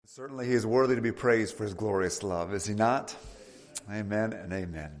Certainly he is worthy to be praised for his glorious love, is he not? Amen and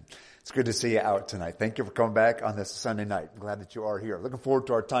amen. It's good to see you out tonight. Thank you for coming back on this Sunday night. I'm glad that you are here. Looking forward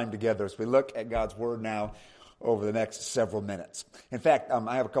to our time together as we look at God's Word now over the next several minutes. In fact,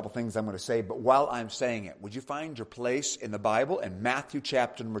 I have a couple things I'm going to say, but while I'm saying it, would you find your place in the Bible in Matthew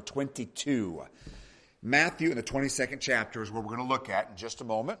chapter number 22? Matthew in the 22nd chapter is where we're going to look at in just a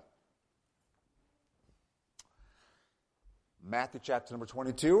moment. Matthew chapter number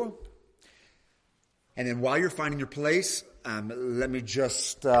 22. And then while you're finding your place, let me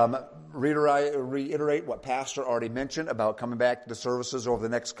just reiterate what Pastor already mentioned about coming back to the services over the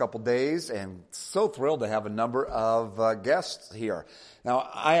next couple days. And so thrilled to have a number of guests here. Now,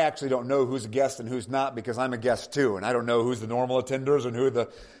 I actually don't know who's a guest and who's not because I'm a guest too. And I don't know who's the normal attenders and who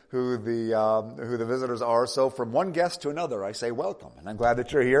the visitors are. So from one guest to another, I say welcome. And I'm glad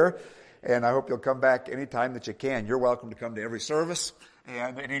that you're here. And I hope you'll come back anytime that you can. You're welcome to come to every service.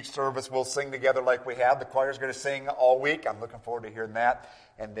 And in each service, we'll sing together like we have. The choir's going to sing all week. I'm looking forward to hearing that.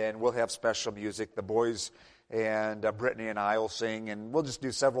 And then we'll have special music. The boys and Brittany and I will sing. And we'll just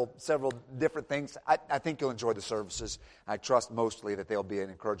do several different things. I think you'll enjoy the services. I trust mostly that they'll be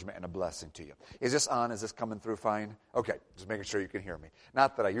an encouragement and a blessing to you. Is this on? Is this coming through fine? Okay, just making sure you can hear me.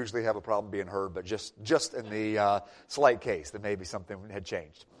 Not that I usually have a problem being heard, but just in the slight case that maybe something had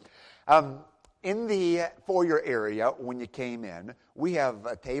changed. In the foyer area, when you came in, we have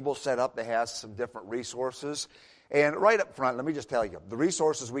a table set up that has some different resources. And right up front, let me just tell you, the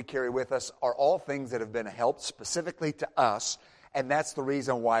resources we carry with us are all things that have been helped specifically to us. And that's the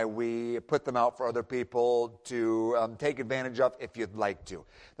reason why we put them out for other people to take advantage of if you'd like to.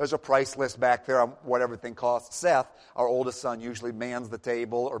 There's a price list back there on what everything costs. Seth, our oldest son, usually mans the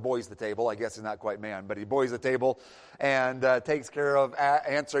table, or boys the table. I guess he's not quite man, but he boys the table and takes care of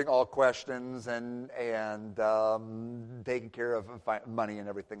answering all questions and taking care of money and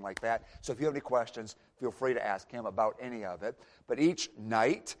everything like that. So if you have any questions, feel free to ask him about any of it. But each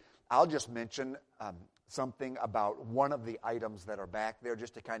night, I'll just mention something about one of the items that are back there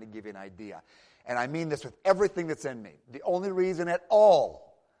just to kind of give you an idea. And I mean this with everything that's in me. The only reason at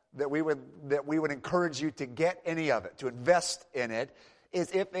all that we would encourage you to get any of it, to invest in it,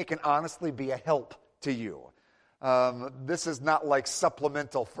 is if it can honestly be a help to you. This is not like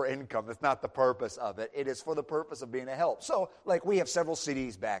supplemental for income. That's not the purpose of it. It is for the purpose of being a help. So, like we have several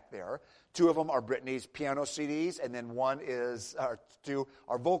CDs back there. Two of them are Brittany's piano CDs, and then two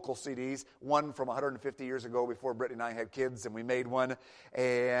are vocal CDs. One from 150 years ago before Brittany and I had kids, and we made one.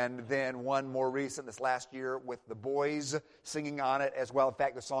 And then one more recent this last year with the boys singing on it as well. In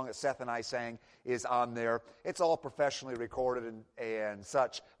fact, the song that Seth and I sang is on there. It's all professionally recorded and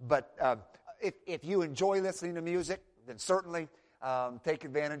such. But if you enjoy listening to music, then certainly take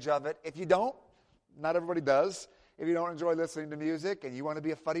advantage of it. If you don't, not everybody does. If you don't enjoy listening to music and you want to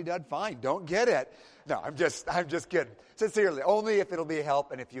be a fuddy-dud, fine, don't get it. No, I'm just kidding. Sincerely, only if it'll be a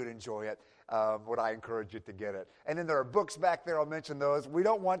help and if you'd enjoy it, would I encourage you to get it. And then there are books back there. I'll mention those. We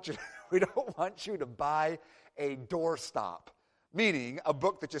don't want you to buy a doorstop, meaning a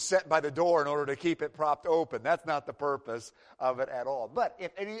book that you set by the door in order to keep it propped open. That's not the purpose of it at all. But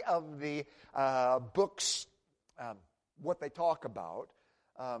if any of the books, what they talk about,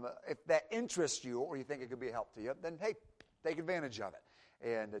 if that interests you or you think it could be a help to you, then hey, take advantage of it.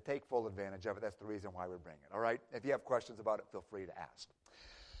 And take full advantage of it. That's the reason why we bring it. All right? If you have questions about it, feel free to ask.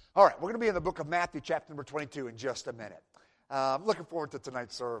 All right, we're going to be in the book of Matthew, chapter number 22 in just a minute. Looking forward to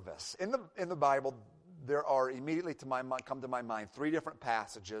tonight's service. In the Bible, there are immediately come to my mind three different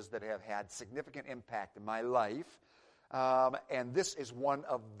passages that have had significant impact in my life. And this is one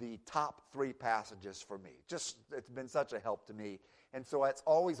of the top three passages for me. It's been such a help to me. And so it's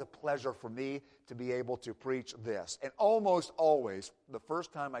always a pleasure for me to be able to preach this. And almost always, the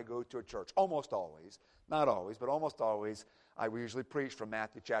first time I go to a church, almost always, not always, but almost always, I usually preach from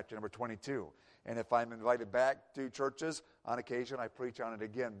Matthew chapter number 22. And if I'm invited back to churches, on occasion I preach on it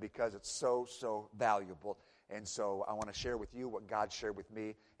again because it's so valuable. And so I want to share with you what God shared with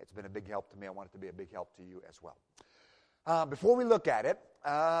me. It's been a big help to me. I want it to be a big help to you as well. Before we look at it,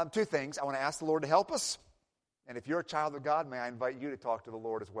 two things. I want to ask the Lord to help us. And if you're a child of God, may I invite you to talk to the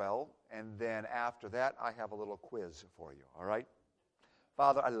Lord as well. And then after that, I have a little quiz for you, all right?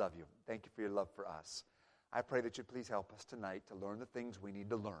 Father, I love you. Thank you for your love for us. I pray that you please help us tonight to learn the things we need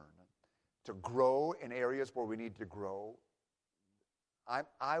to learn, to grow in areas where we need to grow.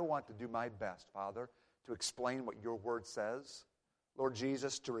 I want to do my best, Father, to explain what your word says. Lord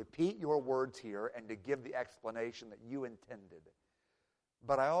Jesus, to repeat your words here and to give the explanation that you intended.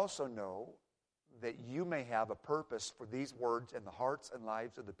 But I also know that you may have a purpose for these words in the hearts and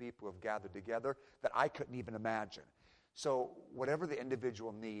lives of the people who have gathered together that I couldn't even imagine. So whatever the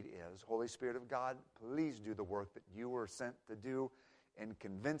individual need is, Holy Spirit of God, please do the work that you were sent to do in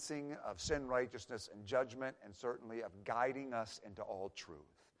convincing of sin, righteousness, and judgment, and certainly of guiding us into all truth.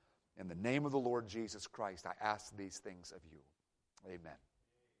 In the name of the Lord Jesus Christ, I ask these things of you. Amen.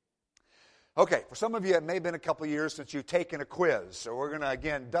 Okay, for some of you, it may have been a couple years since you've taken a quiz. So we're going to,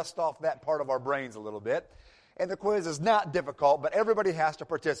 again, dust off that part of our brains a little bit. And the quiz is not difficult, but everybody has to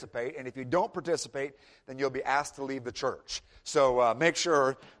participate. And if you don't participate, then you'll be asked to leave the church. So make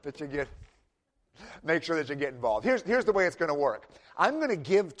sure that you get involved. Here's the way it's going to work. I'm going to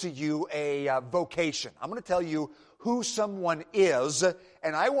give to you a vocation. I'm going to tell you who someone is,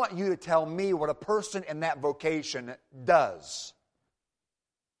 and I want you to tell me what a person in that vocation does.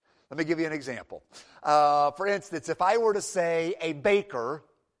 Let me give you an example. For instance, if I were to say a baker,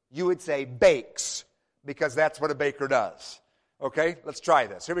 you would say bakes, because that's what a baker does. Okay, let's try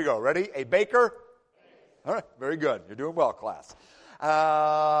this. Here we go. Ready? A baker? All right, very good. You're doing well, class.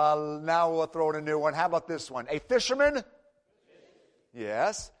 Now we'll throw in a new one. How about this one? A fisherman?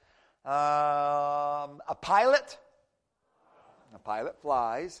 Yes. A pilot? A pilot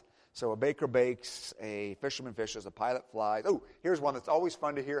flies. So a baker bakes, a fisherman fishes, a pilot flies. Oh, here's one that's always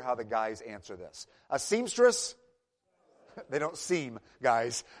fun to hear how the guys answer this. A seamstress? They don't seam,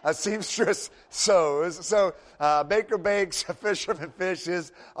 guys. A seamstress sews. So baker bakes, a fisherman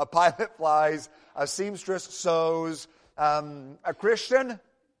fishes, a pilot flies, a seamstress sews. A Christian?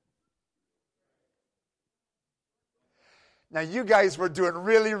 Now you guys were doing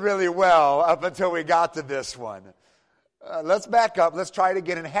really, really well up until we got to this one. Let's back up. Let's try it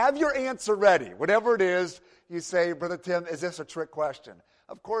again and have your answer ready. Whatever it is, you say, Brother Tim, is this a trick question?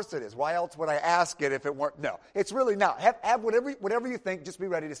 Of course it is. Why else would I ask it if it weren't? No, it's really not. Have whatever you think, just be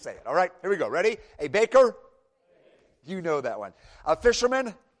ready to say it. All right, here we go. Ready? A baker? You know that one. A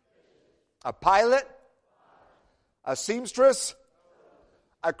fisherman? A pilot? A seamstress?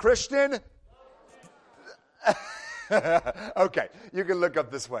 A Christian? Okay, you can look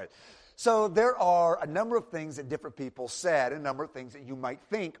up this way. So there are a number of things that different people said, a number of things that you might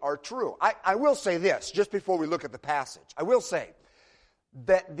think are true. I will say this, just before we look at the passage. I will say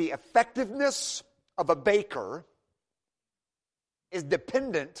that the effectiveness of a baker is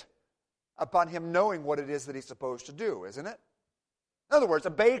dependent upon him knowing what it is that he's supposed to do, isn't it? In other words,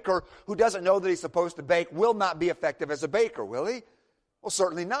 a baker who doesn't know that he's supposed to bake will not be effective as a baker, will he? Well,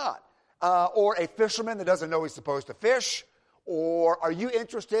 certainly not. Or a fisherman that doesn't know he's supposed to fish. Or are you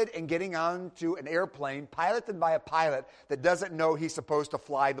interested in getting onto an airplane piloted by a pilot that doesn't know he's supposed to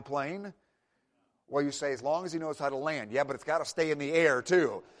fly the plane? Well, you say, as long as he knows how to land. Yeah, but it's got to stay in the air,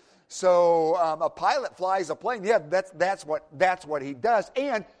 too. So a pilot flies a plane. Yeah, that's what he does.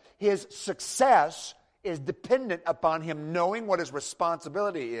 And his success is dependent upon him knowing what his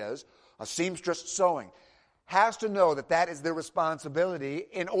responsibility is. A seamstress sewing has to know that that is their responsibility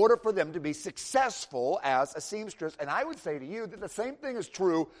in order for them to be successful as a seamstress. And I would say to you that the same thing is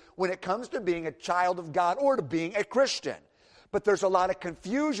true when it comes to being a child of God or to being a Christian. But there's a lot of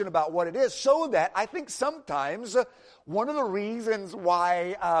confusion about what it is, so that I think sometimes one of the reasons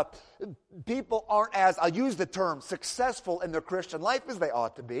why people aren't as, I'll use the term, successful in their Christian life as they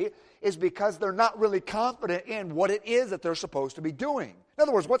ought to be, is because they're not really confident in what it is that they're supposed to be doing. In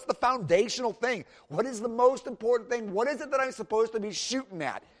other words, what's the foundational thing? What is the most important thing? What is it that I'm supposed to be shooting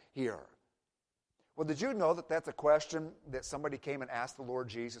at here? Well, did you know that that's a question that somebody came and asked the Lord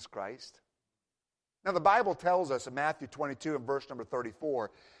Jesus Christ? Now, the Bible tells us in Matthew 22 and verse number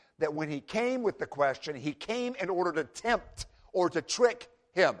 34 that when he came with the question, he came in order to tempt or to trick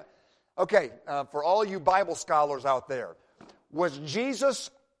him. Okay, for all you Bible scholars out there,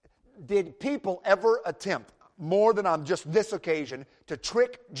 did people ever attempt, more than on just this occasion, to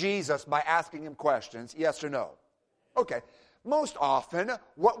trick Jesus by asking him questions? Yes or no? Okay. Most often,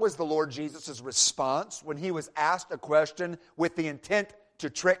 what was the Lord Jesus' response when he was asked a question with the intent to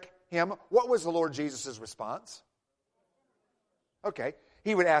trick him? What was the Lord Jesus' response? Okay.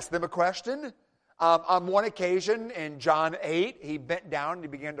 He would ask them a question. On one occasion in John 8, he bent down and he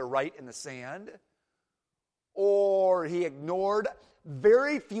began to write in the sand. Or he ignored.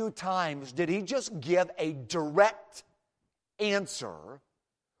 Very few times did he just give a direct answer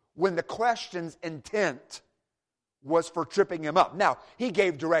when the question's intent was for tripping him up. Now, he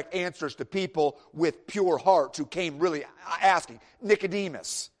gave direct answers to people with pure hearts who came really asking.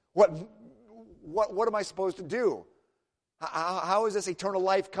 Nicodemus, what am I supposed to do? How is this eternal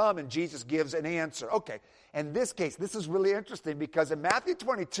life come? And Jesus gives an answer. Okay, in this case, this is really interesting because in Matthew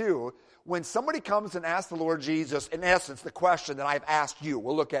 22, when somebody comes and asks the Lord Jesus, in essence, the question that I've asked you,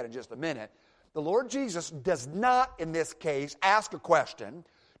 we'll look at it in just a minute, the Lord Jesus does not, in this case, ask a question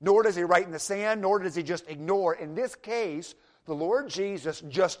nor does he write in the sand, nor does he just ignore. In this case, the Lord Jesus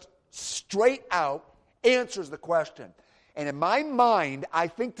just straight out answers the question. And in my mind, I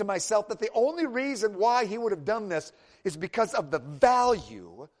think to myself that the only reason why he would have done this is because of the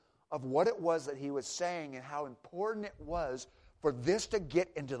value of what it was that he was saying and how important it was for this to get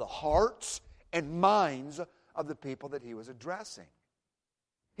into the hearts and minds of the people that he was addressing.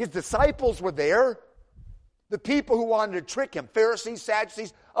 His disciples were there. The people who wanted to trick him, Pharisees,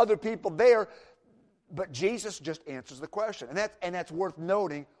 Sadducees, other people there. But Jesus just answers the question. And that's worth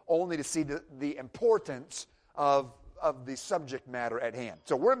noting only to see the importance of the subject matter at hand.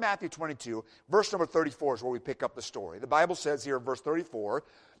 So we're in Matthew 22. Verse number 34 is where we pick up the story. The Bible says here in verse 34,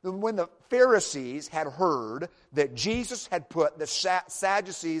 that when the Pharisees had heard that Jesus had put the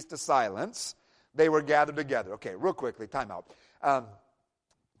Sadducees to silence, they were gathered together. Okay, real quickly, time out.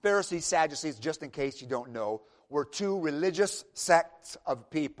 Pharisees, Sadducees, just in case you don't know, were two religious sects of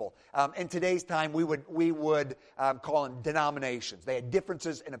people. In today's time, we would call them denominations. They had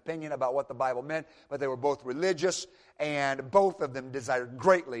differences in opinion about what the Bible meant, but they were both religious, and both of them desired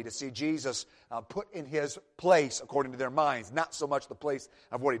greatly to see Jesus put in his place according to their minds. Not so much the place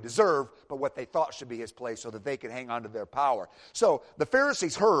of what he deserved, but what they thought should be his place so that they could hang on to their power. So the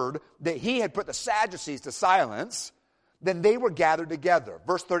Pharisees heard that he had put the Sadducees to silence. Then they were gathered together.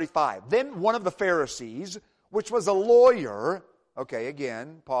 Verse 35. Then one of the Pharisees, which was a lawyer, okay,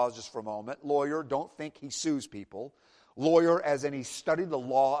 again, pause just for a moment. Lawyer, don't think he sues people. Lawyer as in he studied the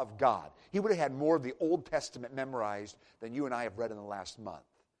law of God. He would have had more of the Old Testament memorized than you and I have read in the last month.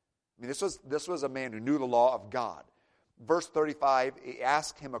 I mean, this was a man who knew the law of God. Verse 35, he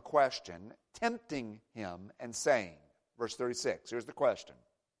asked him a question, tempting him and saying, verse 36, here's the question.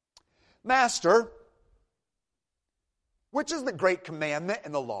 Master, which is the great commandment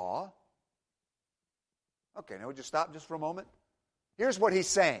in the law? Okay, now would you stop just for a moment? Here's what he's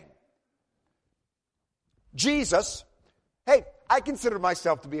saying. Jesus, hey, I consider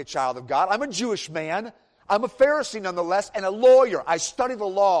myself to be a child of God. I'm a Jewish man. I'm a Pharisee nonetheless, and a lawyer. I study the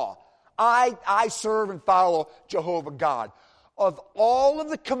law. I serve and follow Jehovah God. Of all of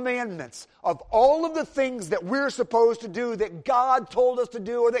the commandments, of all of the things that we're supposed to do, that God told us to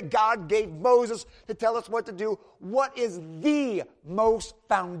do, or that God gave Moses to tell us what to do, what is the most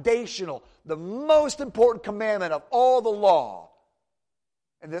foundational, the most important commandment of all the law?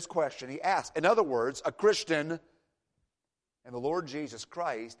 And this question he asked. In other words, a Christian, and the Lord Jesus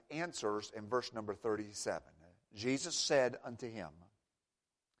Christ answers in verse number 37. Jesus said unto him,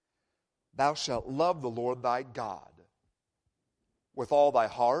 Thou shalt love the Lord thy God with all thy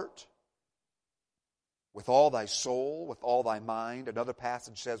heart, with all thy soul, with all thy mind. Another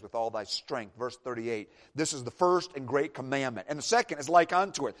passage says with all thy strength. Verse 38. This is the first and great commandment. And the second is like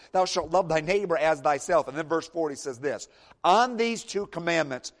unto it. Thou shalt love thy neighbor as thyself. And then verse 40 says this. On these two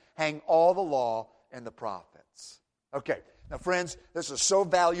commandments hang all the law and the prophets. Okay. Now friends, this is so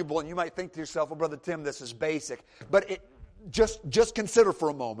valuable, and you might think to yourself, well, Brother Tim, this is basic. But just consider for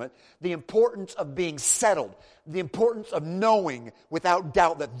a moment the importance of being settled, the importance of knowing without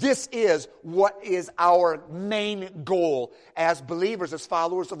doubt that this is what is our main goal as believers, as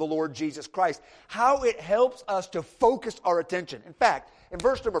followers of the Lord Jesus Christ. How it helps us to focus our attention. In fact, in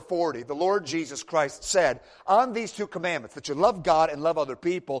verse number 40, the Lord Jesus Christ said, on these two commandments, that you love God and love other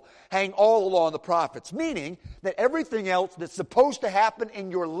people, hang all the law and the prophets. Meaning that everything else that's supposed to happen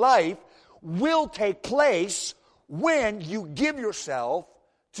in your life will take place when you give yourself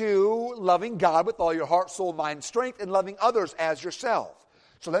to loving God with all your heart, soul, mind, and strength, and loving others as yourself.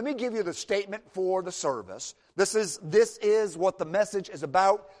 So let me give you the statement for the service. This is what the message is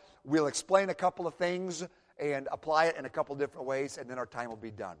about. We'll explain a couple of things and apply it in a couple different ways, and then our time will be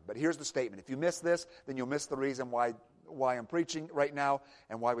done. But here's the statement. If you miss this, then you'll miss the reason why I'm preaching right now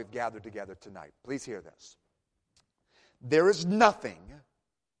and why we've gathered together tonight. Please hear this. There is nothing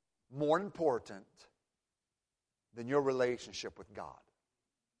more important than your relationship with God.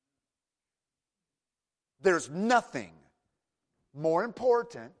 There's nothing more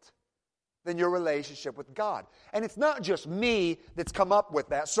important than your relationship with God. And it's not just me that's come up with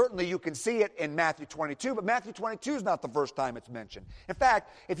that. Certainly you can see it in Matthew 22, but Matthew 22 is not the first time it's mentioned. In fact,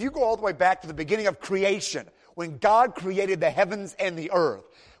 if you go all the way back to the beginning of creation, when God created the heavens and the earth,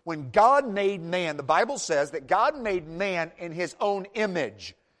 when God made man, the Bible says that God made man in his own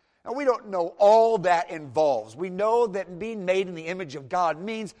image. Now, we don't know all that involves. We know that being made in the image of God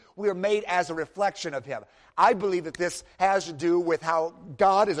means we are made as a reflection of Him. I believe that this has to do with how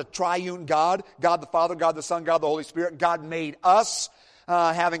God is a triune God. God the Father, God the Son, God the Holy Spirit. God made us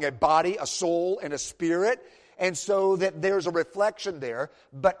having a body, a soul, and a spirit. And so that there's a reflection there.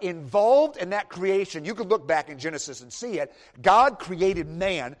 But involved in that creation, you could look back in Genesis and see it, God created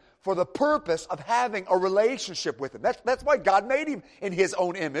man for the purpose of having a relationship with him. That's why God made him in his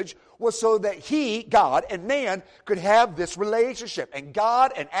own image, was so that he, God, and man could have this relationship. And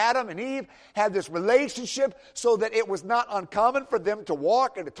God and Adam and Eve had this relationship so that it was not uncommon for them to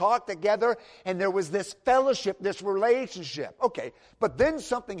walk and to talk together, and there was this fellowship, this relationship. Okay, but then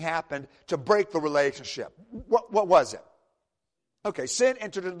something happened to break the relationship. What was it? Okay, sin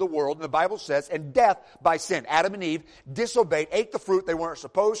entered into the world, and the Bible says, and death by sin. Adam and Eve disobeyed, ate the fruit they weren't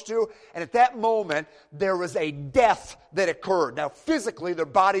supposed to, and at that moment, there was a death that occurred. Now, physically, their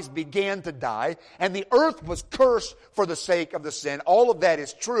bodies began to die, and the earth was cursed for the sake of the sin. All of that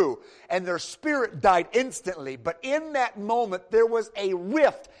is true, and their spirit died instantly. But in that moment, there was a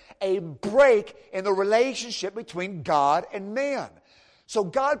rift, a break in the relationship between God and man. So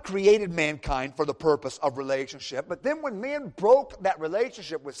God created mankind for the purpose of relationship. But then when man broke that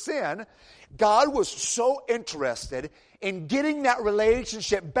relationship with sin, God was so interested in getting that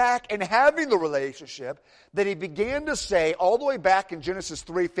relationship back and having the relationship that he began to say all the way back in Genesis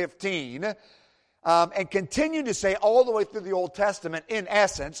 3:15 and continued to say all the way through the Old Testament, in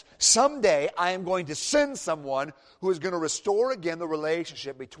essence, someday I am going to send someone who is going to restore again the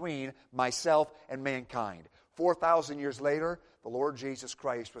relationship between myself and mankind. 4,000 years later, the Lord Jesus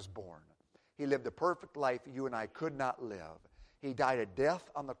Christ was born. He lived a perfect life you and I could not live. He died a death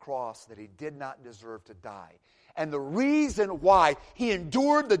on the cross that he did not deserve to die. And the reason why he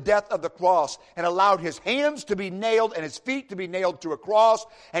endured the death of the cross and allowed his hands to be nailed and his feet to be nailed to a cross,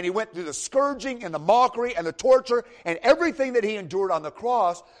 and he went through the scourging and the mockery and the torture and everything that he endured on the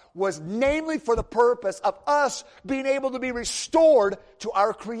cross, was namely for the purpose of us being able to be restored to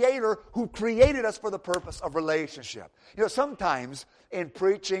our Creator who created us for the purpose of relationship. You know, sometimes in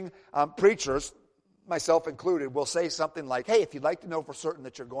preaching, preachers, myself included, will say something like, hey, if you'd like to know for certain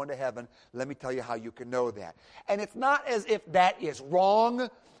that you're going to heaven, let me tell you how you can know that. And it's not as if that is wrong,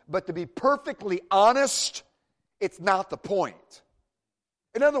 but to be perfectly honest, it's not the point.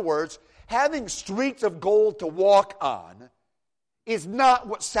 In other words, having streets of gold to walk on is not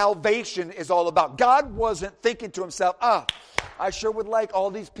what salvation is all about. God wasn't thinking to himself, I sure would like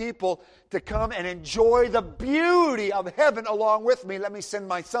all these people to come and enjoy the beauty of heaven along with me. Let me send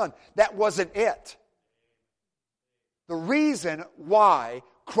my son. That wasn't it. The reason why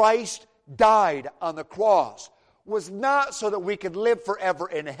Christ died on the cross was not so that we could live forever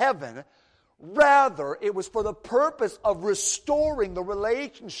in heaven. Rather, it was for the purpose of restoring the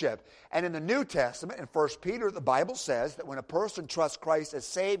relationship. And in the New Testament, in 1 Peter, the Bible says that when a person trusts Christ as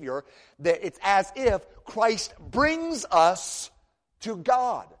Savior, that it's as if Christ brings us to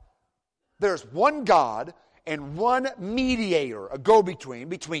God. There's one God and one mediator, a go-between,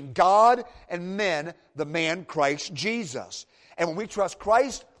 between God and men, the man Christ Jesus. And when we trust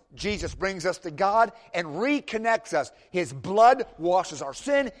Christ, Jesus brings us to God and reconnects us. His blood washes our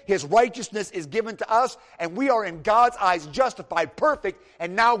sin. His righteousness is given to us. And we are in God's eyes justified, perfect.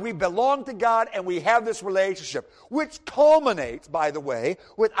 And now we belong to God and we have this relationship. Which culminates, by the way,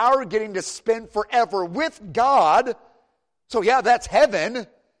 with our getting to spend forever with God. So yeah, that's heaven.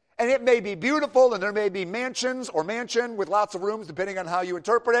 And it may be beautiful, and there may be mansions or mansion with lots of rooms, depending on how you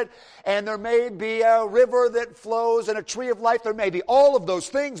interpret it. And there may be a river that flows and a tree of life. There may be all of those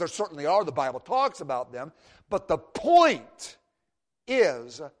things. There certainly are. The Bible talks about them. But the point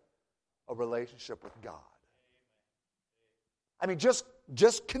is a relationship with God. I mean,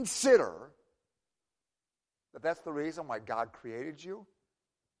 just consider that that's the reason why God created you.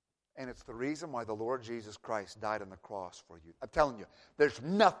 And it's the reason why the Lord Jesus Christ died on the cross for you. I'm telling you, there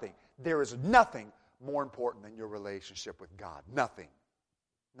is nothing more important than your relationship with God. Nothing.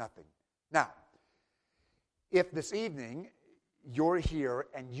 Now, if this evening you're here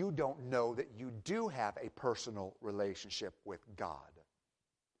and you don't know that you do have a personal relationship with God,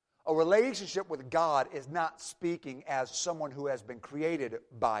 a relationship with God is not speaking as someone who has been created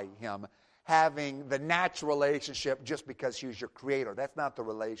by Him, having the natural relationship just because He's your creator. That's not the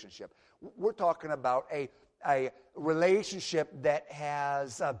relationship. We're talking about a relationship that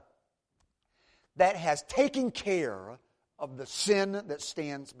has taken care of the sin that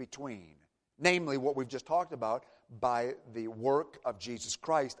stands between. Namely, what we've just talked about by the work of Jesus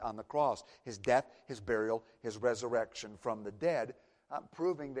Christ on the cross. His death, His burial, His resurrection from the dead,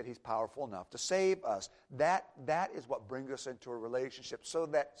 proving that He's powerful enough to save us. That is what brings us into a relationship so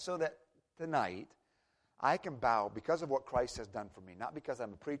that tonight, I can bow because of what Christ has done for me. Not because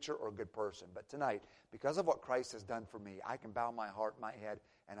I'm a preacher or a good person, but tonight, because of what Christ has done for me, I can bow my heart, my head,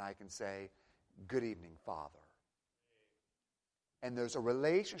 and I can say, "Good evening, Father." And there's a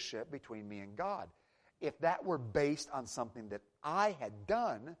relationship between me and God. if that were based on something that I had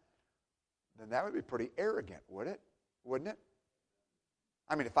done, then that would be pretty arrogant, wouldn't it?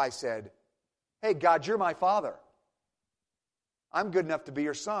 I mean, if I said, hey, God, you're my father. I'm good enough to be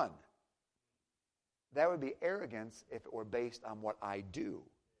your son. That would be arrogance if it were based on what I do.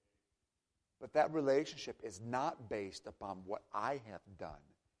 But that relationship is not based upon what I have done.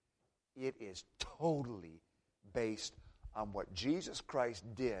 It is totally based on what Jesus Christ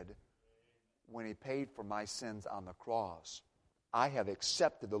did when He paid for my sins on the cross. I have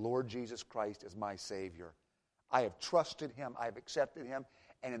accepted the Lord Jesus Christ as my Savior. I have trusted Him. I have accepted Him.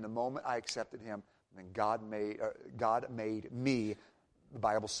 And in the moment I accepted Him, then God made me, the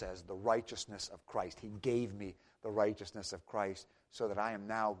Bible says, the righteousness of Christ. He gave me the righteousness of Christ so that I am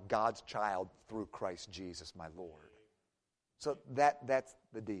now God's child through Christ Jesus, my Lord. So that's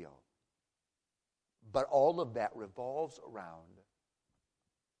the deal. But all of that revolves around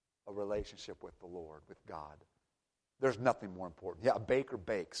a relationship with the Lord, with God. There's nothing more important. Yeah, a baker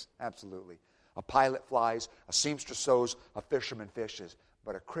bakes, absolutely. A pilot flies, a seamstress sews, a fisherman fishes.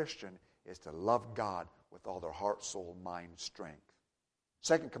 But a Christian is to love God with all their heart, soul, mind, strength.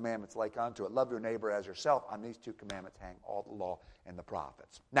 Second commandment's like unto it. Love your neighbor as yourself. On these two commandments hang all the law and the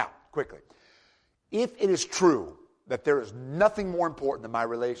prophets. Now, quickly. If it is true that there is nothing more important than my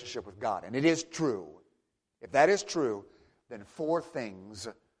relationship with God, and it is true, if that is true, then 4 things,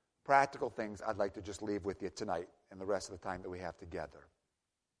 practical things I'd like to just leave with you tonight and the rest of the time that we have together.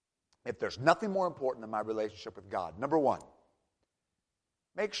 If there's nothing more important than my relationship with God, number 1,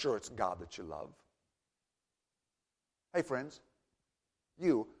 make sure it's God that you love. Hey, friends,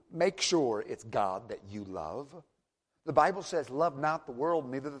 you make sure it's God that you love. The Bible says, love not the world,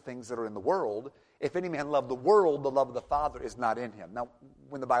 neither the things that are in the world. If any man love the world, the love of the Father is not in him. Now,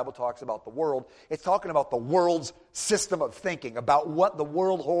 when the Bible talks about the world, it's talking about the world's system of thinking, about what the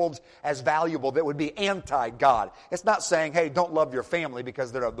world holds as valuable that would be anti-God. It's not saying, hey, don't love your family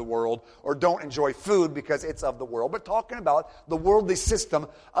because they're of the world, or don't enjoy food because it's of the world, but talking about the worldly system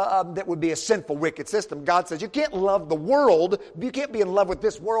that would be a sinful, wicked system. God says, you can't love the world, you can't be in love with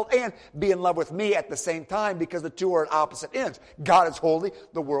this world and be in love with me at the same time, because the two are at opposite ends. God is holy,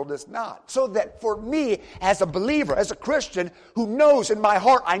 the world is not. So that for me, as a believer, as a Christian who knows in my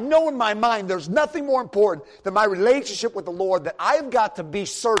heart, I know in my mind, there's nothing more important than my relationship with the Lord, that I've got to be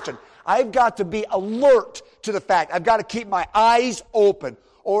certain. I've got to be alert to the fact. I've got to keep my eyes open.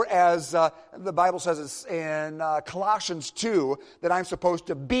 Or as the Bible says in Colossians 2, that I'm supposed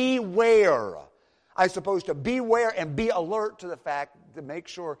to beware. I'm supposed to beware and be alert to the fact to make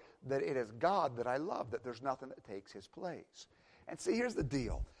sure that it is God that I love, that there's nothing that takes His place. And see, here's the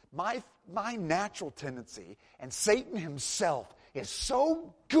deal. My natural tendency, and Satan himself is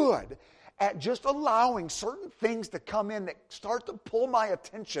so good at just allowing certain things to come in that start to pull my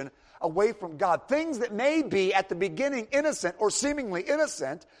attention away from God. Things that may be at the beginning innocent or seemingly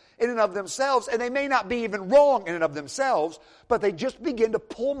innocent in and of themselves, and they may not be even wrong in and of themselves, but they just begin to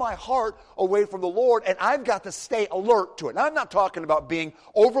pull my heart away from the Lord, and I've got to stay alert to it. Now, I'm not talking about being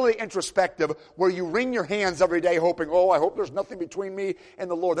overly introspective where you wring your hands every day hoping, oh, I hope there's nothing between me and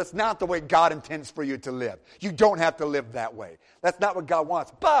the Lord. That's not the way God intends for you to live. You don't have to live that way. That's not what God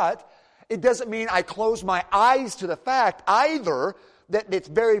wants. But it doesn't mean I close my eyes to the fact either that it's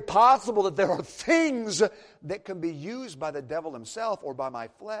very possible that there are things that can be used by the devil himself or by my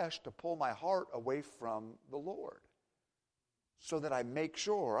flesh to pull my heart away from the Lord. So that I make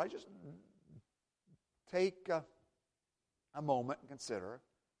sure, I just take a moment and consider,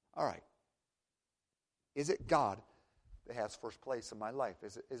 all right, is it God that has first place in my life?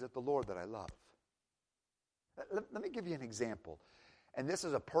 Is it the Lord that I love? Let me give you an example. And this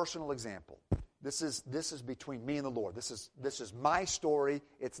is a personal example. This is between me and the Lord. This is my story.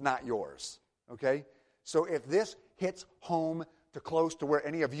 It's not yours. Okay? So if this hits home to close to where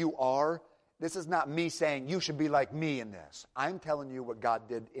any of you are, this is not me saying you should be like me in this. I'm telling you what God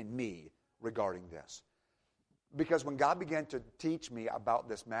did in me regarding this. Because when God began to teach me about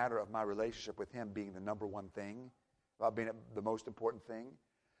this matter of my relationship with Him being the number one thing, about being the most important thing,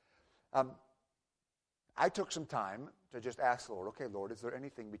 I took some time to just ask the Lord, okay, Lord, is there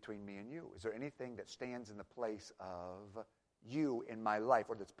anything between me and you? Is there anything that stands in the place of you in my life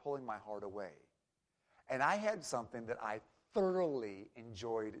or that's pulling my heart away? And I had something that I thoroughly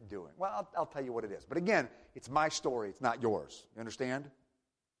enjoyed doing. Well, I'll tell you what it is. But again, it's my story. It's not yours. You understand?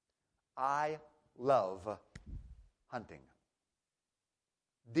 I love hunting.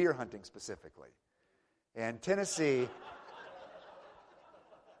 Deer hunting specifically. And Tennessee...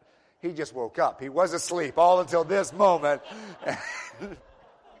 He just woke up. He was asleep all until this moment.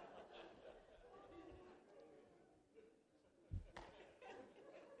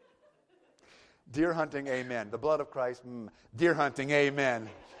 Deer hunting, amen. The blood of Christ, deer hunting, amen.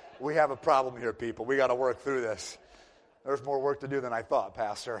 We have a problem here, people. We got to work through this. There's more work to do than I thought,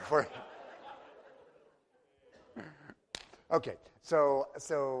 Pastor. Okay, so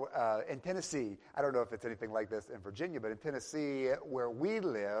in Tennessee, I don't know if it's anything like this in Virginia, but in Tennessee, where we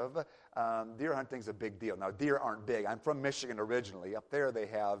live, deer hunting's a big deal. Now, deer aren't big. I'm from Michigan originally. Up there, they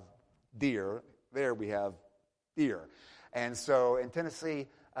have deer. There, we have deer. And so in Tennessee,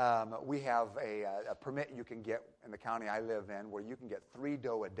 we have a permit you can get in the county I live in where you can get 3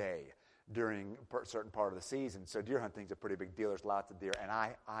 doe a day during a certain part of the season. So deer hunting's a pretty big deal. There's lots of deer, and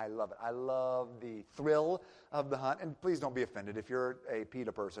I love it. I love the thrill of the hunt. And please don't be offended. If you're a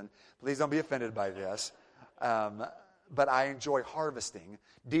PETA person, please don't be offended by this. But I enjoy harvesting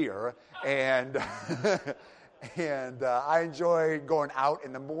deer, and and I enjoy going out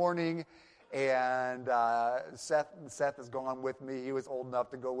in the morning. And Seth has gone with me. He was old enough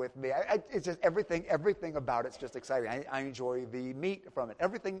to go with me. It's just everything about it's just exciting. I enjoy the meat from it.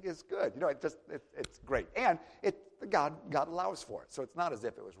 Everything is good. It's great. And God allows for it. So it's not as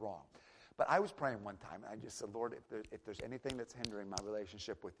if it was wrong. But I was praying one time, and I just said, Lord, if there's anything that's hindering my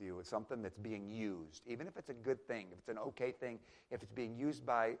relationship with you, it's something that's being used, even if it's a good thing, if it's an okay thing, if it's being used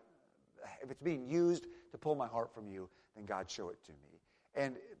to pull my heart from you, then God, show it to me.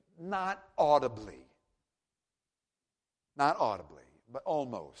 And not audibly, but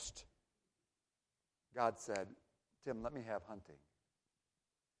almost. God said, Tim, let me have hunting.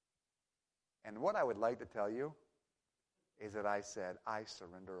 And what I would like to tell you is that I said, I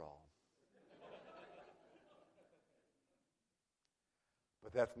surrender all.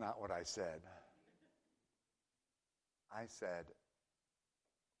 But that's not what I said. I said,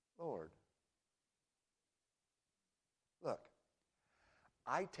 Lord, look,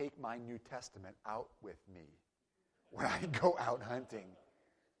 I take my New Testament out with me when I go out hunting.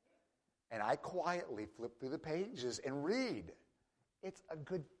 And I quietly flip through the pages and read. It's a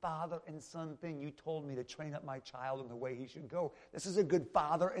good father and son thing. You told me to train up my child in the way he should go. This is a good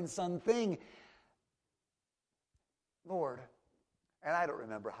father and son thing. Lord, and I don't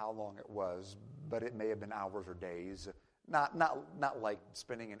remember how long it was, but it may have been hours or days. Not like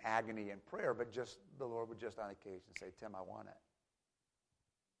spending in agony and prayer, but just the Lord would just on occasion say, Tim, I want it.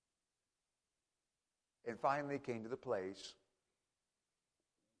 And finally came to the place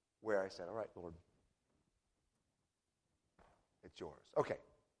where I said, all right, Lord, it's yours. Okay,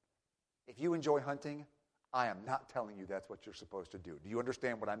 if you enjoy hunting, I am not telling you that's what you're supposed to do. Do you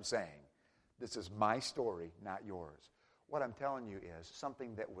understand what I'm saying? This is my story, not yours. What I'm telling you is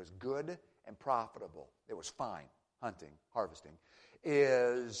something that was good and profitable, it was fine, hunting, harvesting,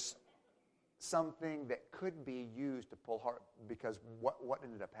 is something that could be used to pull heart, because what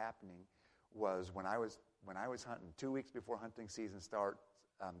ended up happening was when I was hunting, 2 weeks before hunting season starts,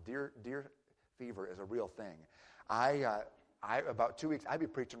 deer fever is a real thing. About 2 weeks, I'd be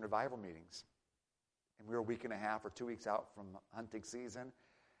preaching revival meetings, and we were a week and a half or 2 weeks out from hunting season,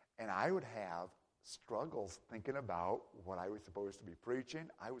 and I would have struggles thinking about what I was supposed to be preaching.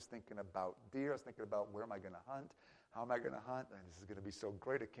 I was thinking about deer. I was thinking about where am I going to hunt? How am I going to hunt? And this is going to be so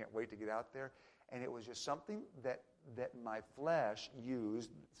great. I can't wait to get out there. And it was just something that my flesh used,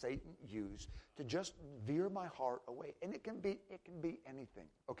 Satan used, to just veer my heart away. And it can be anything.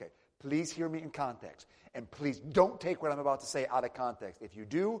 Okay, please hear me in context. And please don't take what I'm about to say out of context. If you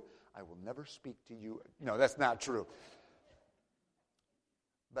do, I will never speak to you. No, that's not true.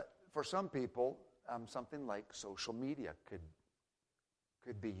 But for some people, something like social media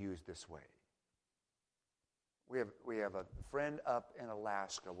could be used this way. We have a friend up in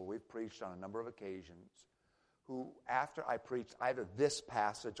Alaska where we've preached on a number of occasions, who, after I preached either this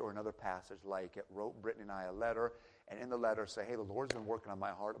passage or another passage like it, wrote Brittany and I a letter, and in the letter say, hey, the Lord's been working on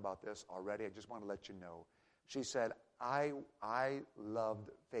my heart about this already. I just want to let you know. She said, I loved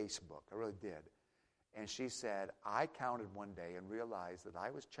Facebook. I really did. And she said, I counted one day and realized that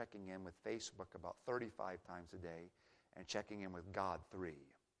I was checking in with Facebook about 35 times a day and checking in with God 3.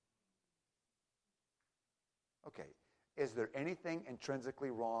 Okay, is there anything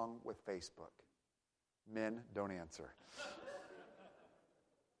intrinsically wrong with Facebook? Men, don't answer.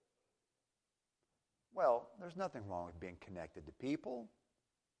 Well, there's nothing wrong with being connected to people.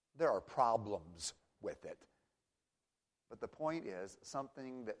 There are problems with it. But the point is,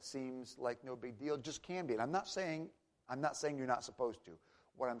 something that seems like no big deal just can be. And I'm not saying you're not supposed to.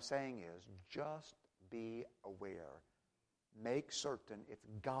 What I'm saying is, just be aware. Make certain it's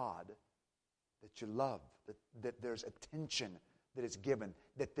God that you love, that there's attention that is given,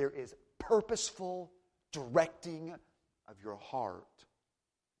 that there is purposeful directing of your heart,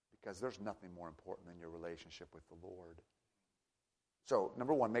 because there's nothing more important than your relationship with the Lord. So,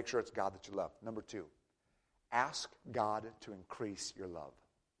 number one, make sure it's God that you love. Number two, ask God to increase your love.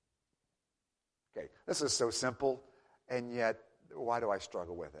 Okay, this is so simple, and yet, why do I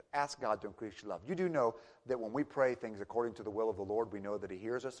struggle with it? Ask God to increase your love. You do know that when we pray things according to the will of the Lord, we know that He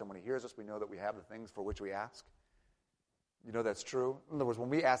hears us, and when He hears us, we know that we have the things for which we ask. You know that's true? In other words, when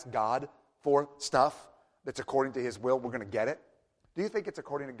we ask God for stuff that's according to His will, we're going to get it. Do you think it's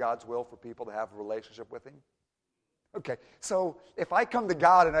according to God's will for people to have a relationship with Him? Okay, so if I come to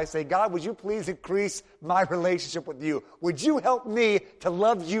God and I say, God, would you please increase my relationship with you? Would you help me to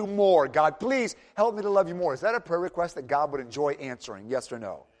love you more? God, please help me to love you more. Is that a prayer request that God would enjoy answering? Yes or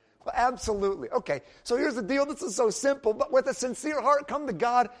no? Well, absolutely. Okay, so here's the deal. This is so simple, but with a sincere heart, come to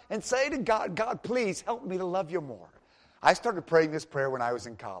God and say to God, God, please help me to love you more. I started praying this prayer when I was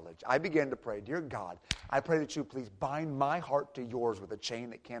in college. I began to pray, dear God, I pray that you please bind my heart to yours with a chain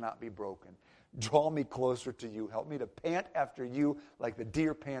that cannot be broken. Draw me closer to you. Help me to pant after you like the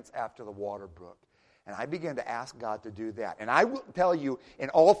deer pants after the water brook. And I began to ask God to do that. And I will tell you, in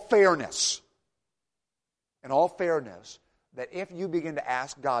all fairness, that if you begin to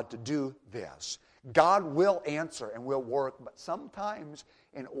ask God to do this, God will answer and will work. But sometimes,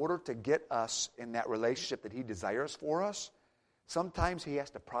 in order to get us in that relationship that He desires for us, sometimes He has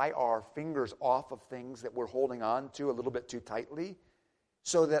to pry our fingers off of things that we're holding on to a little bit too tightly.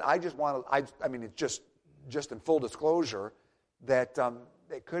 So that I just want to, I mean, it's just in full disclosure that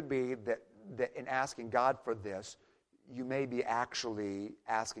it could be that in asking God for this, you may be actually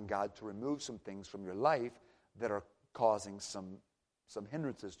asking God to remove some things from your life that are causing some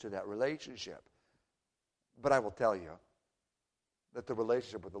hindrances to that relationship. But I will tell you that the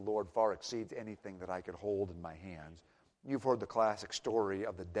relationship with the Lord far exceeds anything that I could hold in my hands. You've heard the classic story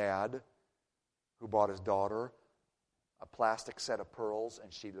of the dad who bought his daughter a plastic set of pearls,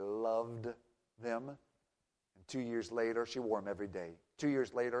 and she loved them. And 2 years later, she wore them every day. 2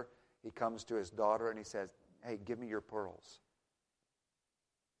 years later, he comes to his daughter and he says, hey, give me your pearls.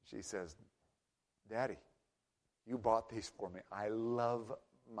 She says, Daddy, you bought these for me. I love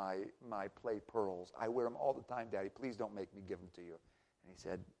my play pearls. I wear them all the time, Daddy. Please don't make me give them to you. And he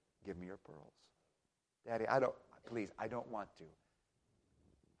said, give me your pearls. Daddy, I don't want to.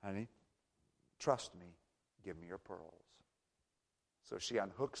 Honey, trust me. Give me your pearls. So she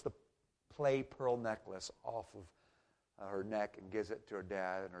unhooks the play pearl necklace off of her neck and gives it to her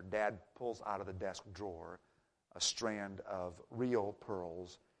dad. And her dad pulls out of the desk drawer a strand of real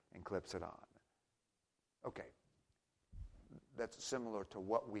pearls and clips it on. Okay. That's similar to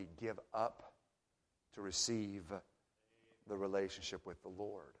what we give up to receive the relationship with the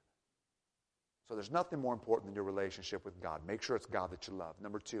Lord. So there's nothing more important than your relationship with God. Make sure it's God that you love.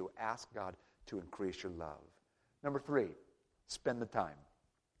 Number two, ask God to increase your love. Number three, spend the time.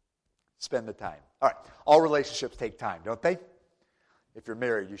 Spend the time. All right, all relationships take time, don't they? If you're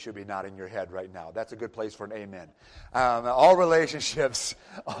married, you should be nodding your head right now. That's a good place for an amen. All relationships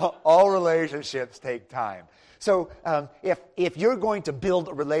take time. So if you're going to build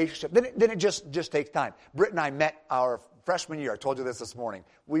a relationship, then it just takes time. Britt and I met our freshman year. I told you this morning.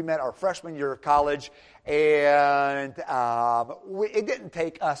 We met our freshman year of college, and it didn't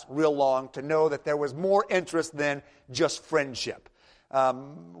take us real long to know that there was more interest than just friendship.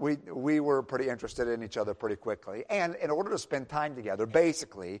 We were pretty interested in each other pretty quickly. And in order to spend time together,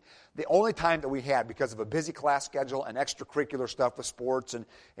 basically, the only time that we had, because of a busy class schedule and extracurricular stuff with sports,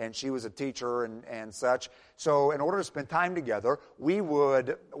 and she was a teacher and such. So in order to spend time together, we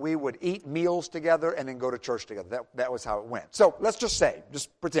would eat meals together and then go to church together. That was how it went. So let's just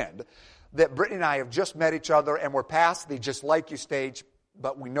pretend that Brittany and I have just met each other and we're past the just like you stage,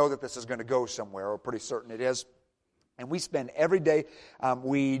 but we know that this is going to go somewhere. We're pretty certain it is. And we spend every day,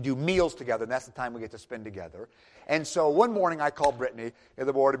 we do meals together, and that's the time we get to spend together. And so one morning I call Brittany in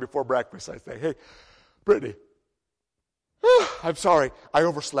the morning before breakfast. I say, hey, Brittany, I'm sorry, I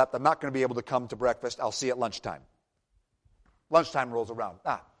overslept. I'm not going to be able to come to breakfast. I'll see you at lunchtime. Lunchtime rolls around.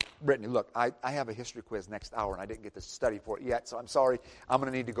 Brittany, look, I have a history quiz next hour, and I didn't get to study for it yet, so I'm sorry. I'm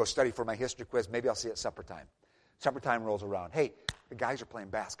going to need to go study for my history quiz. Maybe I'll see you at supper time. Supper time rolls around. Hey, the guys are playing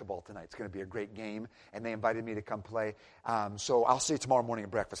basketball tonight. It's going to be a great game, and they invited me to come play. So I'll see you tomorrow morning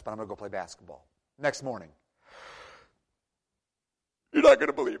at breakfast, but I'm going to go play basketball. Next morning. You're not going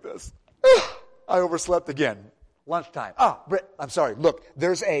to believe this. I overslept again. Lunchtime. Britt, I'm sorry. Look,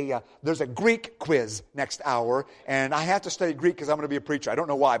 there's a Greek quiz next hour, and I have to study Greek because I'm going to be a preacher. I don't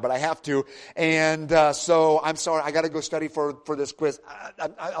know why, but I have to. And so I'm sorry. I got to go study for this quiz.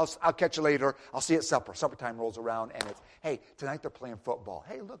 I'll catch you later. I'll see you at supper. Supper time rolls around, and it's, hey, tonight they're playing football.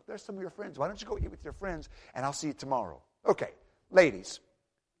 Hey, look, there's some of your friends. Why don't you go eat with your friends, and I'll see you tomorrow. Okay, ladies,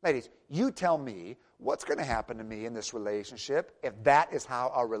 Ladies, you tell me what's going to happen to me in this relationship if that is how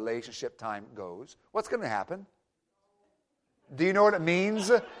our relationship time goes. What's going to happen? Do you know what it means?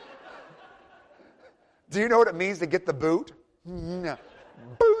 Do you know what it means to get the boot? No.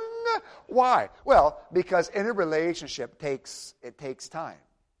 Boom. Why? Well, because in a relationship it takes time.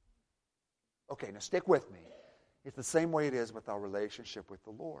 Okay, now stick with me. It's the same way it is with our relationship with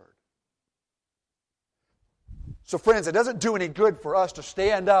the Lord. So friends, it doesn't do any good for us to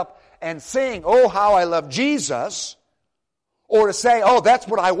stand up and sing, "Oh, how I love Jesus," or to say, "Oh, that's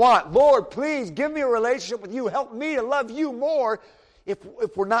what I want. Lord, please give me a relationship with you. Help me to love you more," if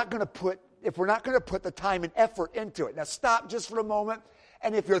we're not going to put the time and effort into it. Now stop just for a moment.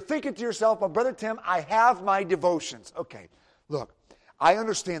 And if you're thinking to yourself, "Well, Brother Tim, I have my devotions." Okay, look, I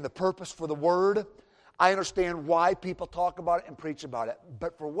understand the purpose for the Word. I understand why people talk about it and preach about it.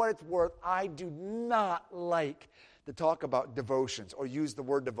 But for what it's worth, I do not like to talk about devotions or use the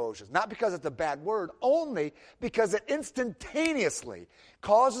word devotions. Not because it's a bad word, only because it instantaneously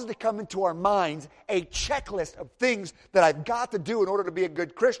causes to come into our minds a checklist of things that I've got to do in order to be a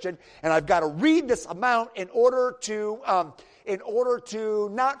good Christian, and I've got to read this amount in order to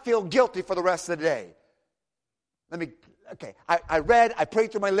not feel guilty for the rest of the day. I read, I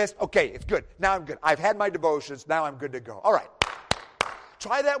prayed through my list. Okay, it's good. Now I'm good. I've had my devotions. Now I'm good to go. All right.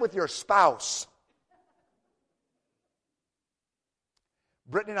 Try that with your spouse.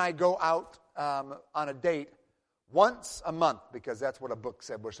 Brittany and I go out on a date once a month because that's what a book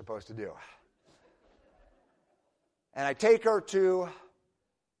said we're supposed to do. And I take her to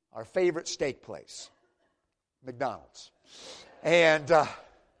our favorite steak place, McDonald's. And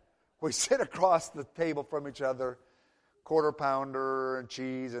we sit across the table from each other, quarter pounder and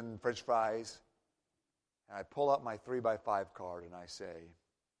cheese and French fries. And I pull up my 3x5 card and I say,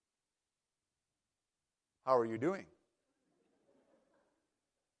 "How are you doing?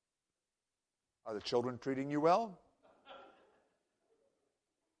 Are the children treating you well?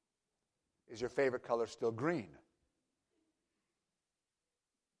 Is your favorite color still green?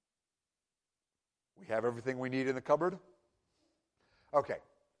 We have everything we need in the cupboard?" Okay.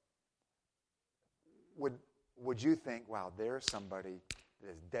 Would you think, wow, there's somebody that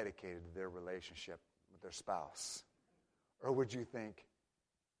is dedicated to their relationship with their spouse? Or would you think,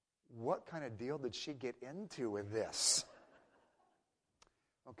 what kind of deal did she get into with this?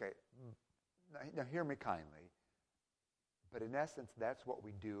 Okay, now hear me kindly. But in essence, that's what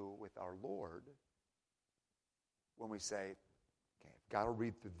we do with our Lord when we say, "Okay, I've got to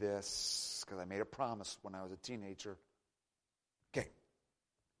read through this because I made a promise when I was a teenager. Okay,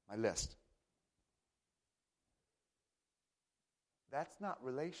 my list." That's not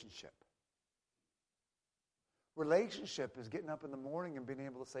relationship. Relationship is getting up in the morning and being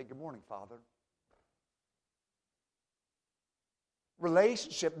able to say, "Good morning, Father."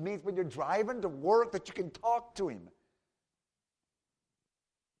 Relationship means when you're driving to work that you can talk to Him.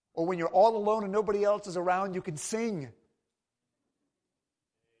 Or when you're all alone and nobody else is around, you can sing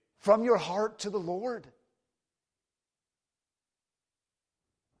from your heart to the Lord.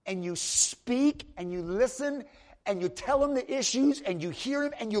 And you speak and you listen and you tell Him the issues and you hear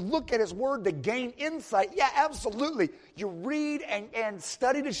Him and you look at His Word to gain insight. Yeah, absolutely. You read and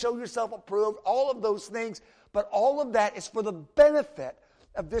study to show yourself approved, all of those things. But all of that is for the benefit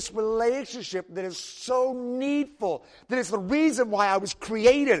of this relationship that is so needful, that is the reason why I was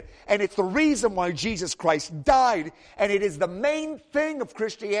created, and it's the reason why Jesus Christ died, and it is the main thing of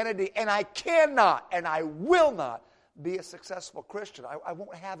Christianity, and I cannot and I will not be a successful Christian. I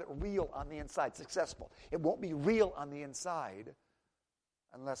won't have it real on the inside, successful. It won't be real on the inside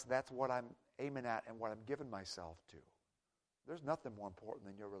unless that's what I'm aiming at and what I'm giving myself to. There's nothing more important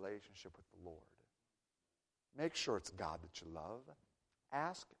than your relationship with the Lord. Make sure it's God that you love.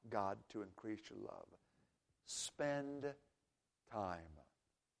 Ask God to increase your love. Spend time.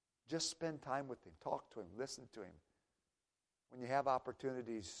 Just spend time with Him. Talk to Him. Listen to Him. When you have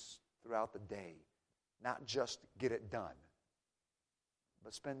opportunities throughout the day, not just get it done,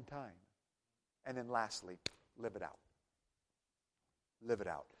 but spend time. And then lastly, live it out. Live it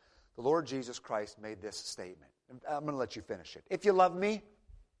out. The Lord Jesus Christ made this statement. I'm going to let you finish it. "If you love me,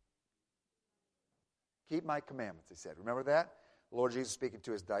 keep my commandments," He said. Remember that? The Lord Jesus speaking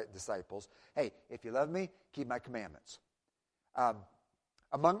to His disciples. Hey, if you love me, keep my commandments.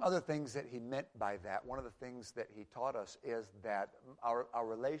 Among other things that He meant by that, one of the things that He taught us is that our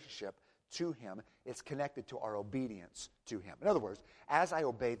relationship to Him is connected to our obedience to Him. In other words, as I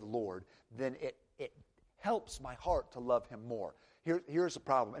obey the Lord, then it helps my heart to love Him more. Here's the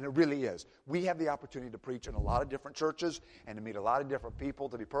problem, and it really is. We have the opportunity to preach in a lot of different churches and to meet a lot of different people.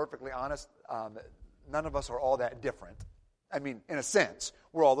 To be perfectly honest, none of us are all that different. I mean, in a sense,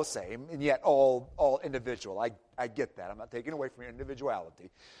 we're all the same, and yet all individual. I get that. I'm not taking away from your individuality.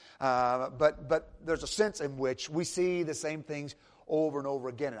 But there's a sense in which we see the same things over and over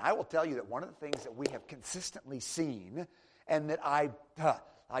again. And I will tell you that one of the things that we have consistently seen, and that I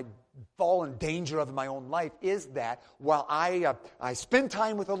fall in danger of in my own life, is that while I spend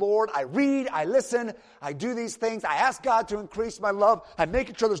time with the Lord, I read, I listen, I do these things, I ask God to increase my love, I'm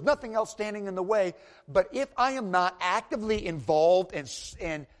making sure there's nothing else standing in the way. But if I am not actively involved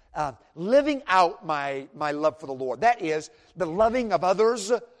in living out my love for the Lord, that is, the loving of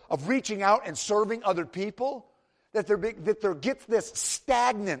others, of reaching out and serving other people, that there gets this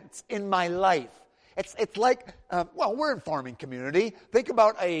stagnance in my life. It's like, we're in farming community. Think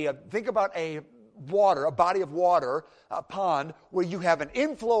about a body of water, a pond, where you have an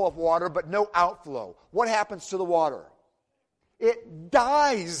inflow of water but no outflow. What happens to the water? It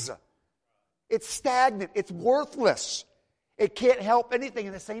dies. It's stagnant. It's worthless. It can't help anything,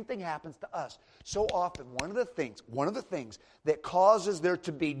 and the same thing happens to us. So often, one of the things that causes there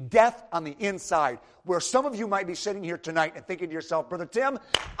to be death on the inside, where some of you might be sitting here tonight and thinking to yourself, Brother Tim,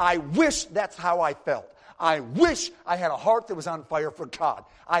 I wish that's how I felt. I wish I had a heart that was on fire for God.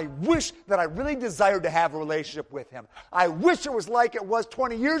 I wish that I really desired to have a relationship with Him. I wish it was like it was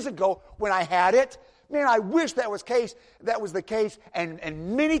 20 years ago when I had it. Man, I wish that was the case. And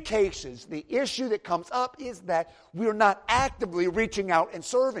in many cases, the issue that comes up is that we're not actively reaching out and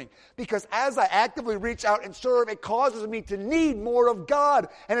serving. Because as I actively reach out and serve, it causes me to need more of God.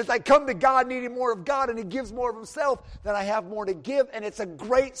 And as I come to God needing more of God and He gives more of Himself, then I have more to give. And it's a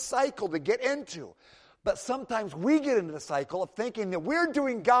great cycle to get into. But sometimes we get into the cycle of thinking that we're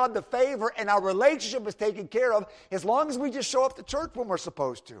doing God the favor and our relationship is taken care of as long as we just show up to church when we're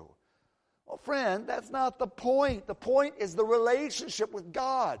supposed to. Well, friend, that's not the point. The point is the relationship with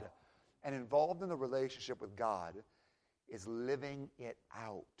God. And involved in the relationship with God is living it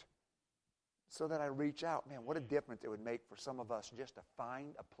out. So that I reach out. Man, what a difference it would make for some of us just to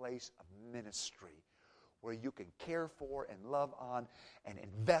find a place of ministry where you can care for and love on and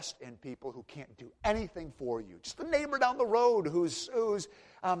invest in people who can't do anything for you. Just the neighbor down the road who's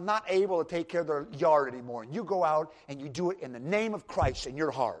not able to take care of their yard anymore. And you go out and you do it in the name of Christ in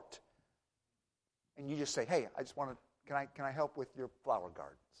your heart. And you just say, hey, I just want to, can I help with your flower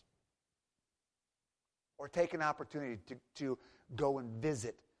gardens? Or take an opportunity to go and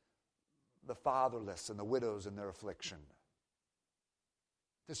visit the fatherless and the widows in their affliction.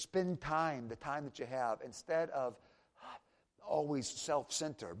 To spend time, the time that you have, instead of always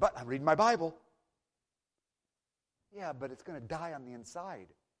self-centered. But I'm reading my Bible. Yeah, but it's going to die on the inside.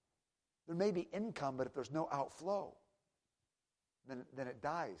 There may be income, but if there's no outflow, then it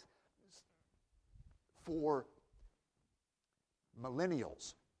dies. For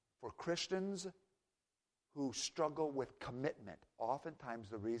millennials, for Christians who struggle with commitment, oftentimes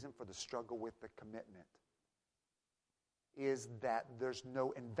the reason for the struggle with the commitment is that there's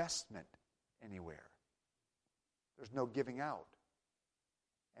no investment anywhere. There's no giving out.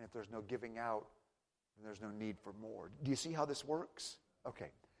 And if there's no giving out, then there's no need for more. Do you see how this works? Okay.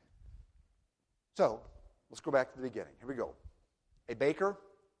 So, let's go back to the beginning. Here we go. A baker?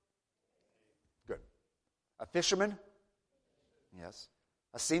 Good. A fisherman? Yes.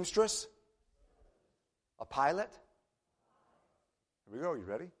 A seamstress? A pilot? Here we go. You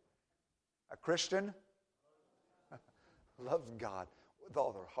ready? A Christian? Loves God with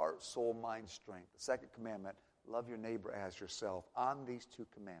all their heart, soul, mind, strength. The second commandment, love your neighbor as yourself. On these two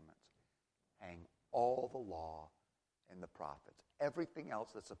commandments hang all the law and the prophets. Everything else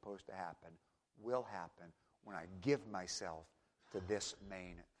that's supposed to happen will happen when I give myself to this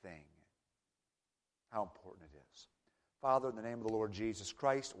main thing. How important it is. Father, in the name of the Lord Jesus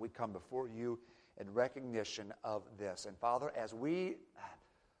Christ, we come before you in recognition of this. And Father, as we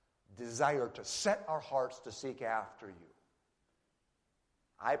desire to set our hearts to seek after you,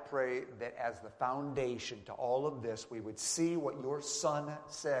 I pray that as the foundation to all of this, we would see what your Son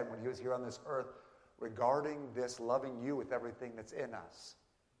said when he was here on this earth regarding this loving you with everything that's in us.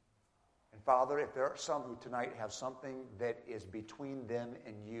 And Father, if there are some who tonight have something that is between them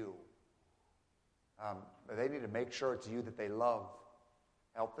and you, they need to make sure it's you that they love.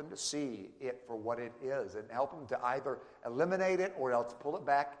 Help them to see it for what it is and help them to either eliminate it or else pull it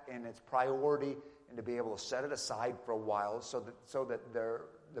back in its priority and to be able to set it aside for a while so that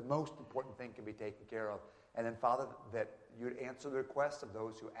the most important thing can be taken care of. And then, Father, that you'd answer the requests of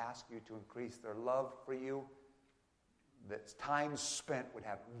those who ask you to increase their love for you, that time spent would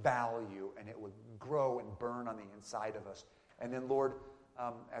have value and it would grow and burn on the inside of us. And then, Lord,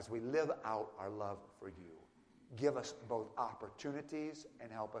 as we live out our love for you, give us both opportunities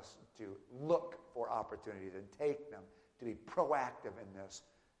and help us to look for opportunities and take them to be proactive in this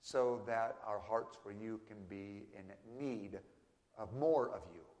so that our hearts for you can be in need of more of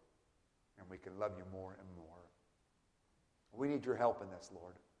you, and we can love you more and more. We need your help in this,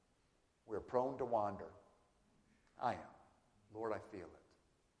 Lord. We're prone to wander. I am. Lord, I feel it.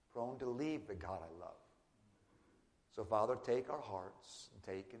 Prone to leave the God I love. So, Father, take our hearts and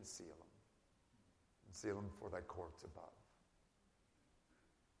take and seal them. And seal them for thy courts above.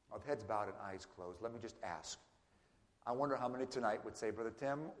 With heads bowed and eyes closed, let me just ask. I wonder how many tonight would say, Brother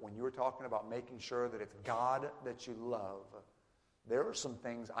Tim, when you were talking about making sure that it's God that you love, there are some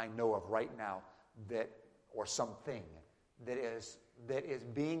things I know of right now or something that is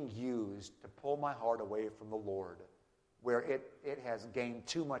being used to pull my heart away from the Lord, where it has gained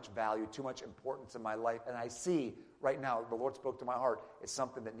too much value, too much importance in my life. And I see right now, the Lord spoke to my heart, it's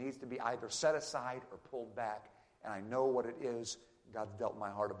something that needs to be either set aside or pulled back. And I know what it is. God's dealt my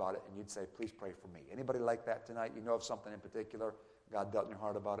heart about it. And you'd say, please pray for me. Anybody like that tonight? You know of something in particular? God dealt in your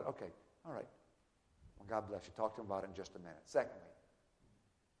heart about it? Okay, all right. Well, God bless you. Talk to him about it in just a minute. Secondly,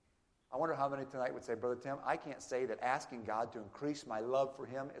 I wonder how many tonight would say, Brother Tim, I can't say that asking God to increase my love for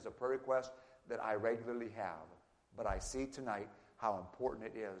him is a prayer request that I regularly have. But I see tonight how important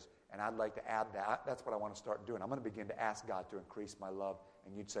it is, and I'd like to add that. That's what I want to start doing. I'm going to begin to ask God to increase my love,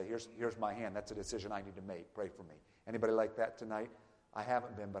 and you'd say, here's my hand. That's a decision I need to make. Pray for me. Anybody like that tonight? I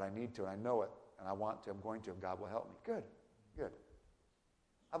haven't been, but I need to, and I know it, and I want to. I'm going to, and God will help me. Good, good.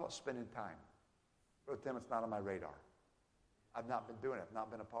 How about spending time? Brother Tim, it's not on my radar. I've not been doing it. I've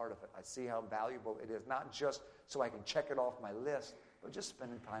not been a part of it. I see how valuable it is, not just so I can check it off my list, but just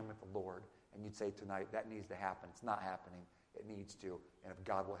spending time with the Lord. And you'd say tonight, that needs to happen. It's not happening. It needs to. And if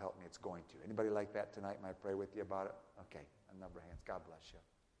God will help me, it's going to. Anybody like that tonight? Might I pray with you about it? Okay, a number of hands. God bless you.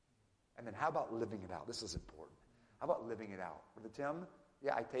 And then how about living it out? This is important. How about living it out? Brother Tim,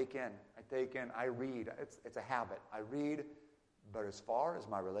 yeah, I take in, I read. It's a habit. I read, but as far as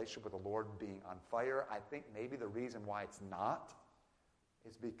my relationship with the Lord being on fire, I think maybe the reason why it's not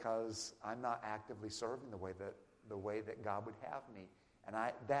is because I'm not actively serving the way that God would have me. And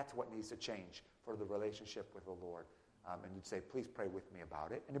that's what needs to change for the relationship with the Lord. And you'd say, please pray with me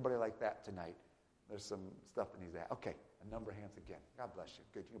about it. Anybody like that tonight? There's some stuff that needs to happen. Okay, a number of hands again. God bless you.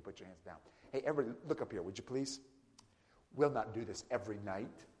 Good, you can put your hands down. Hey, everybody, look up here, would you please? We'll not do this every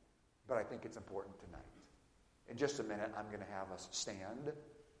night, but I think it's important tonight. In just a minute, I'm going to have us stand,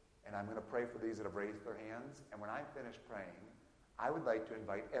 and I'm going to pray for these that have raised their hands. And when I finish praying, I would like to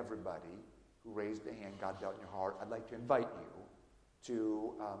invite everybody who raised a hand, God dealt in your heart, I'd like to invite you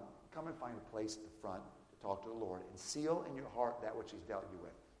to come and find a place at the front to talk to the Lord and seal in your heart that which he's dealt you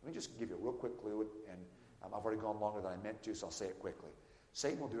with. Let me just give you a real quick clue, and I've already gone longer than I meant to, so I'll say it quickly.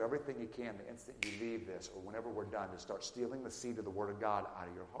 Satan will do everything he can the instant you leave this or whenever we're done to start stealing the seed of the Word of God out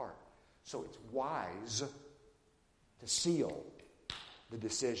of your heart. So it's wise to seal the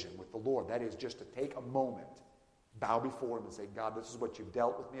decision with the Lord. That is just to take a moment, bow before him and say, God, this is what you've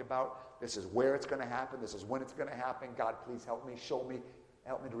dealt with me about. This is where it's going to happen. This is when it's going to happen. God, please help me, show me,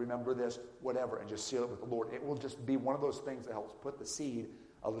 help me to remember this, whatever, and just seal it with the Lord. It will just be one of those things that helps put the seed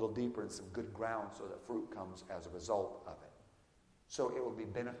a little deeper in some good ground so that fruit comes as a result of it. So it will be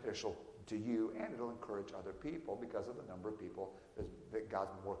beneficial to you, and it'll encourage other people because of the number of people that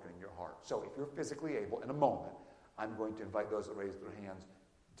God's been working in your heart. So if you're physically able, in a moment, I'm going to invite those that raise their hands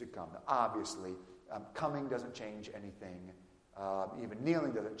to come. Now, obviously, coming doesn't change anything. Even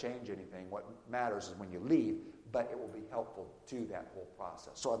kneeling doesn't change anything. What matters is when you leave, but it will be helpful to that whole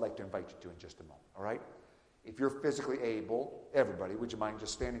process. So I'd like to invite you to in just a moment, all right? If you're physically able, everybody, would you mind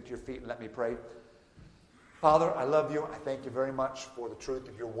just standing to your feet and let me pray? Father, I love you. I thank you very much for the truth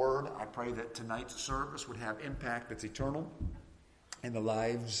of your word. I pray that tonight's service would have impact that's eternal in the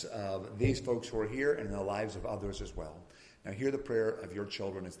lives of these folks who are here and in the lives of others as well. Now hear the prayer of your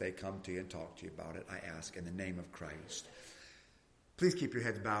children as they come to you and talk to you about it, I ask in the name of Christ. Please keep your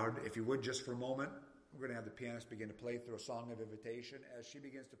heads bowed. If you would, just for a moment, we're going to have the pianist begin to play through a song of invitation. As she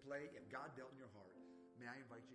begins to play, if God dealt in your heart, may I invite you